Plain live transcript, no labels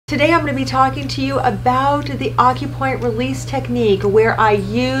Today I'm going to be talking to you about the acupoint release technique where I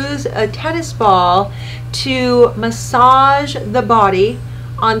use a tennis ball to massage the body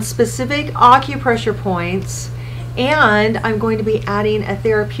on specific acupressure points, and I'm going to be adding a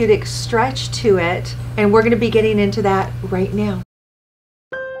therapeutic stretch to it, and we're going to be getting into that right now.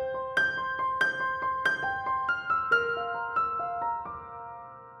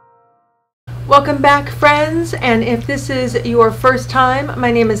 Welcome back, friends, and if this is your first time,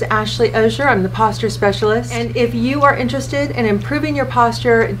 my name is Ashley Osier. I'm the posture specialist, and if you are interested in improving your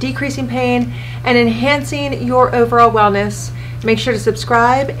posture, decreasing pain, and enhancing your overall wellness, make sure to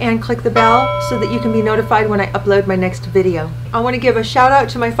subscribe and click the bell so that you can be notified when I upload my next video. I want to give a shout out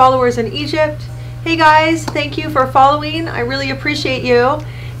to my followers in Egypt. Hey guys, thank you for following. I really appreciate you,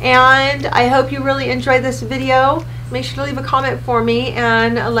 and I hope you really enjoyed this video. Make sure to leave a comment for me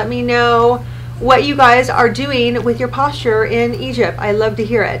and let me know what you guys are doing with your posture in Egypt. I love to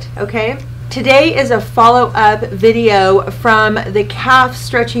hear it, okay? Today is a follow-up video from the calf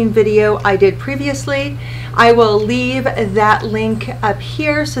stretching video I did previously. I will leave that link up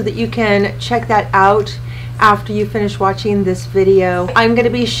here so that you can check that out after you finish watching this video. I'm going to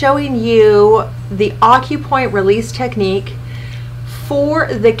be showing you the acupoint release technique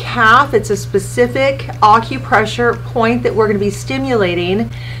for the calf. It's a specific acupressure point that we're going to be stimulating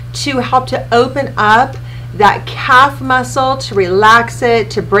to help to open up that calf muscle, to relax it,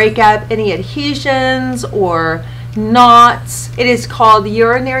 to break up any adhesions or knots. It is called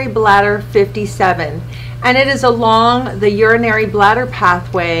urinary bladder 57, and it is along the urinary bladder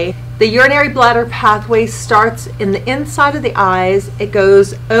pathway. The urinary bladder pathway starts in the inside of the eyes. It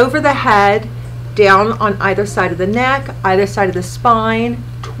goes over the head, down on either side of the neck, either side of the spine,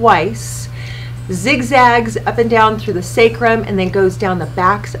 twice, zigzags up and down through the sacrum, and then goes down the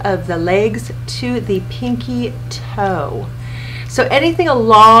backs of the legs to the pinky toe. So anything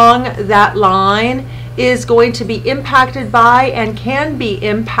along that line is going to be impacted by and can be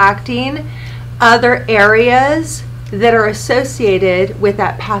impacting other areas that are associated with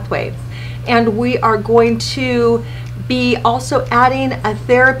that pathway. And we are going to be also adding a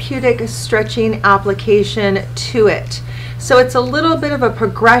therapeutic stretching application to it. So it's a little bit of a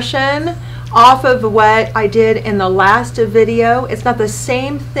progression off of what I did in the last video. It's not the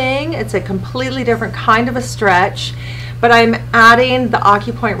same thing, it's a completely different kind of a stretch, but I'm adding the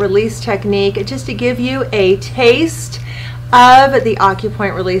acupoint release technique just to give you a taste of the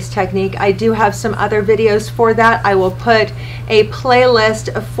acupoint release technique. I do have some other videos for that. I will put a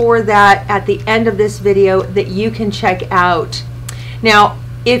playlist for that at the end of this video that you can check out. Now,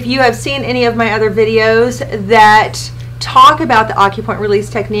 if you have seen any of my other videos that talk about the acupoint release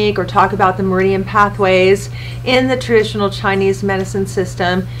technique or talk about the meridian pathways in the traditional Chinese medicine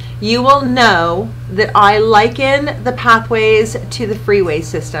system, you will know that I liken the pathways to the freeway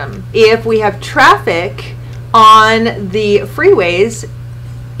system. If we have traffic on the freeways,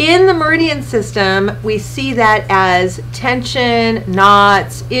 in the meridian system, we see that as tension,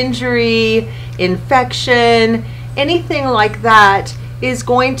 knots, injury, infection, anything like that is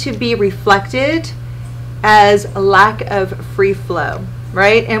going to be reflected as a lack of free flow,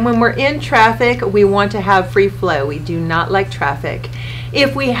 right? And when we're in traffic, we want to have free flow. We do not like traffic.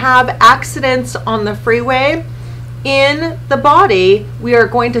 If we have accidents on the freeway, in the body, we are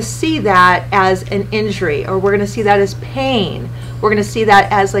going to see that as an injury, or we're going to see that as pain. We're going to see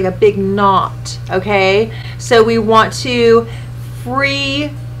that as like a big knot, okay? So we want to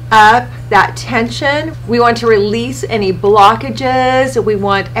free up that tension. We want to release any blockages. We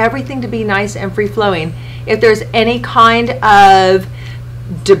want everything to be nice and free-flowing. If there's any kind of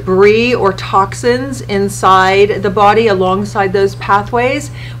debris or toxins inside the body alongside those pathways,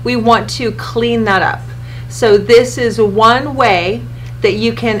 we want to clean that up. So this is one way that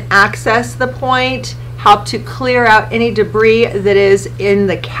you can access the point, help to clear out any debris that is in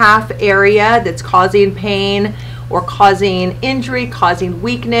the calf area that's causing pain or causing injury, causing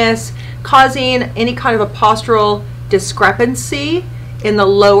weakness, causing any kind of a postural discrepancy in the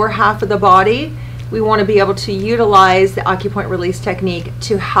lower half of the body. We want to be able to utilize the acupoint release technique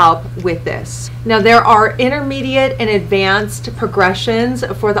to help with this. Now, there are intermediate and advanced progressions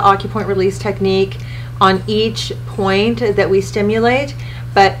for the acupoint release technique on each point that we stimulate,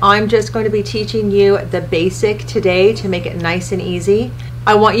 but I'm just going to be teaching you the basic today to make it nice and easy.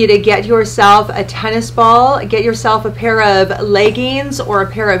 I want you to get yourself a tennis ball, get yourself a pair of leggings or a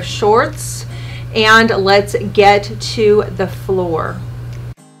pair of shorts, and let's get to the floor.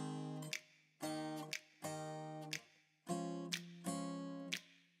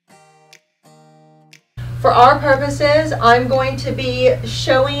 For our purposes, I'm going to be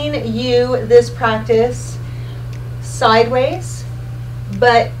showing you this practice sideways,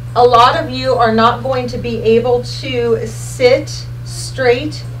 but A lot of you are not going to be able to sit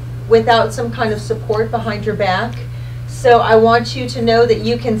straight without some kind of support behind your back. So I want you to know that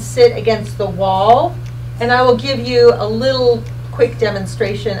you can sit against the wall, and I will give you a little quick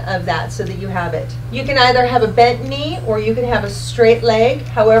demonstration of that so that you have it. You can either have a bent knee or you can have a straight leg,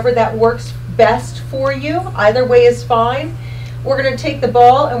 however that works best for you. Either way is fine. We're going to take the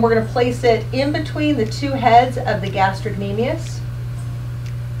ball and we're going to place it in between the two heads of the gastrocnemius.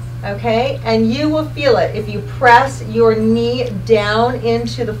 Okay, and you will feel it if you press your knee down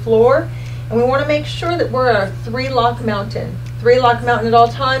into the floor. And we want to make sure that we're at our 3-lock mountain. 3-lock mountain at all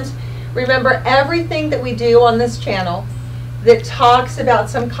times. Remember, everything that we do on this channel that talks about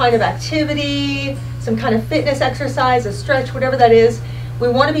some kind of activity, some kind of fitness exercise, a stretch, whatever that is, we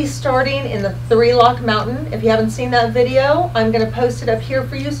want to be starting in the 3-lock mountain. If you haven't seen that video, I'm going to post it up here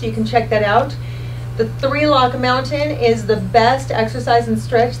for you so you can check that out. The 3-lock mountain is the best exercise and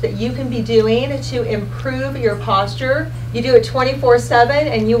stretch that you can be doing to improve your posture. You do it 24/7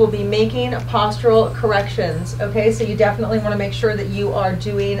 and you will be making postural corrections. Okay, so you definitely want to make sure that you are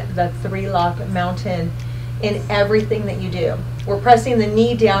doing the 3-lock mountain in everything that you do. We're pressing the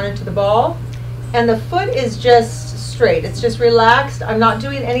knee down into the ball, and the foot is just straight. It's just relaxed. I'm not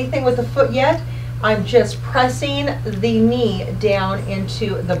doing anything with the foot yet. I'm just pressing the knee down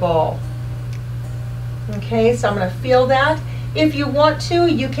into the ball. Okay, so I'm going to feel that. If you want to,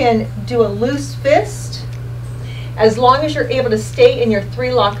 you can do a loose fist. As long as you're able to stay in your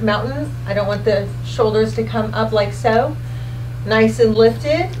 3-lock mountain. I don't want the shoulders to come up like so. Nice and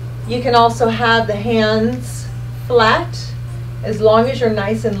lifted. You can also have the hands flat as long as you're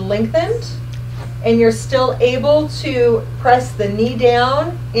nice and lengthened and you're still able to press the knee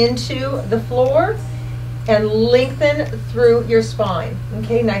down into the floor and lengthen through your spine.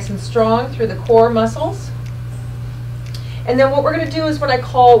 Okay, nice and strong through the core muscles. And then what we're going to do is what I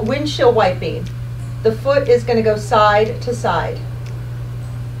call windshield wiping. The foot is going to go side to side.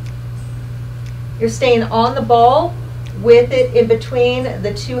 You're staying on the ball with it in between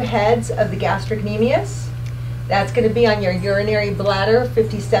the two heads of the gastrocnemius. That's going to be on your urinary bladder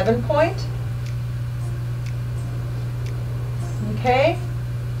 57 point. Okay.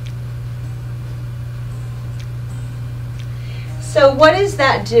 So what is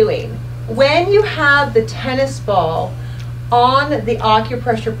that doing? When you have the tennis ball on the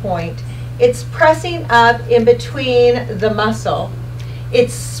acupressure point, it's pressing up in between the muscle.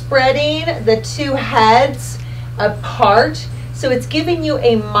 It's spreading the two heads apart, so it's giving you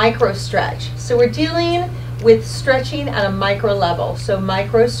a micro stretch. So we're dealing with stretching at a micro level. So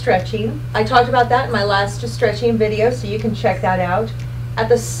micro stretching, I talked about that in my last stretching video, so you can check that out. At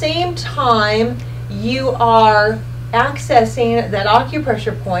the same time, you are accessing that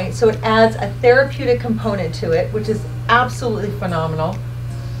acupressure point, so it adds a therapeutic component to it, which is absolutely phenomenal.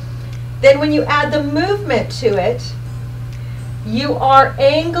 Then when you add the movement to it, you are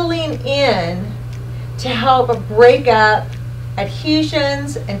angling in to help break up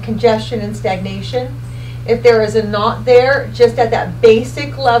adhesions and congestion and stagnation. If there is a knot there, just at that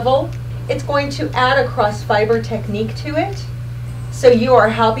basic level, it's going to add a cross fiber technique to it. So you are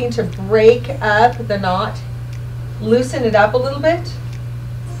helping to break up the knot, loosen it up a little bit.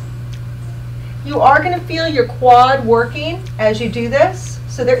 You are going to feel your quad working as you do this,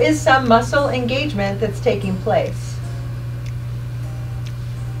 so there is some muscle engagement that's taking place.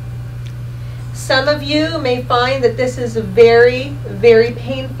 Some of you may find that this is very, very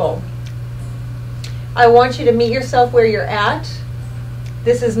painful. I want you to meet yourself where you're at.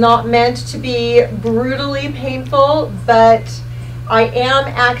 This is not meant to be brutally painful, but I am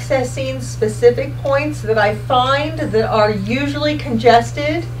accessing specific points that I find that are usually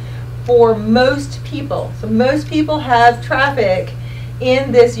congested for most people. So most people have traffic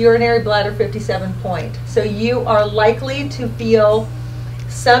in this urinary bladder 57 point. So you are likely to feel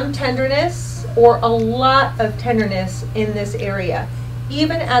some tenderness or a lot of tenderness in this area,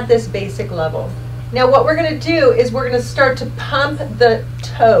 even at this basic level. Now what we're going to do is we're going to start to pump the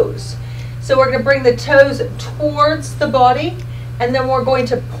toes. So we're going to bring the toes towards the body, and then we're going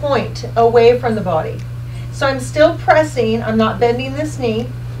to point away from the body. So I'm still pressing, I'm not bending this knee,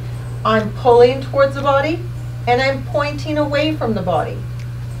 I'm pulling towards the body, and I'm pointing away from the body.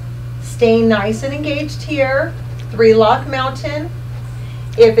 Staying nice and engaged here, 3-lock mountain.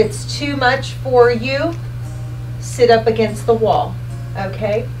 If it's too much for you, sit up against the wall,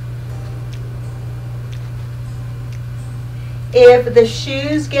 okay? If the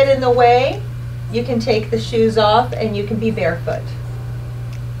shoes get in the way, you can take the shoes off and you can be barefoot.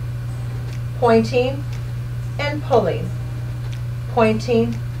 Pointing and pulling,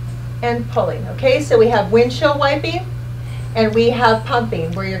 pointing and pulling. Okay, so we have windshield wiping And we have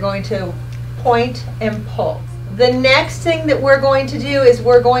pumping, where you're going to point and pull. The next thing that we're going to do is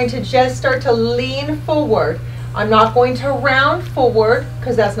we're going to just start to lean forward. I'm not going to round forward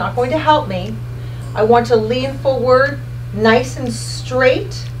because that's not going to help me. I want to lean forward nice and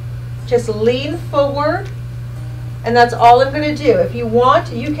straight. Just lean forward, and that's all I'm going to do. If you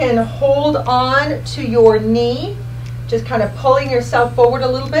want, you can hold on to your knee, just kind of pulling yourself forward a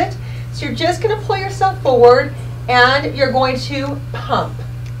little bit. So you're just going to pull yourself forward, and you're going to pump.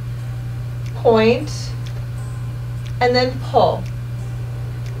 Point, and then pull.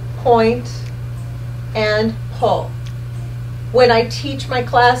 Point, and pull. When I teach my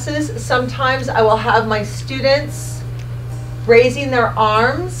classes, sometimes I will have my students raising their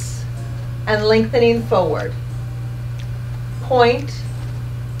arms and lengthening forward. Point,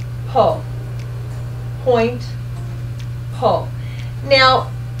 pull. Point, pull.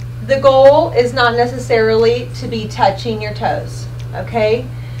 Now, the goal is not necessarily to be touching your toes, okay?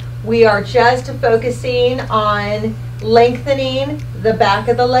 We are just focusing on lengthening the back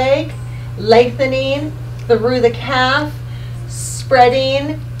of the leg, lengthening through the calf,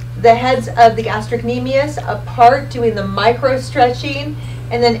 spreading the heads of the gastrocnemius apart, doing the micro stretching,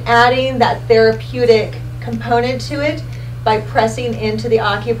 and then adding that therapeutic component to it by pressing into the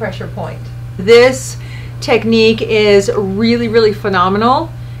acupressure point. This technique is really, really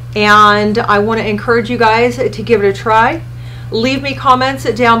phenomenal, and I want to encourage you guys to give it a try. Leave me comments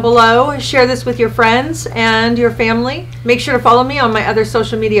down below. Share this with your friends and your family. Make sure to follow me on my other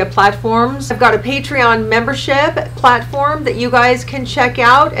social media platforms. I've got a Patreon membership platform that you guys can check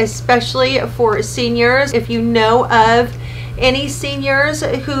out, especially for seniors. If you know of any seniors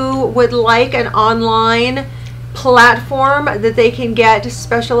who would like an online platform that they can get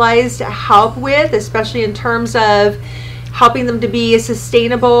specialized help with, especially in terms of helping them to be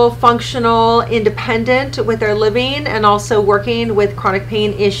sustainable, functional, independent with their living, and also working with chronic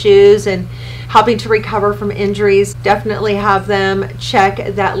pain issues and helping to recover from injuries, definitely have them check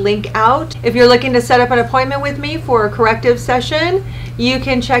that link out. If you're looking to set up an appointment with me for a corrective session, you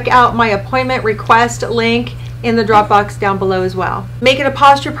can check out my appointment request link in the drop box down below as well. Make it a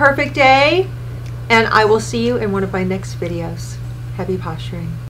posture perfect day, and I will see you in one of my next videos. Happy posturing.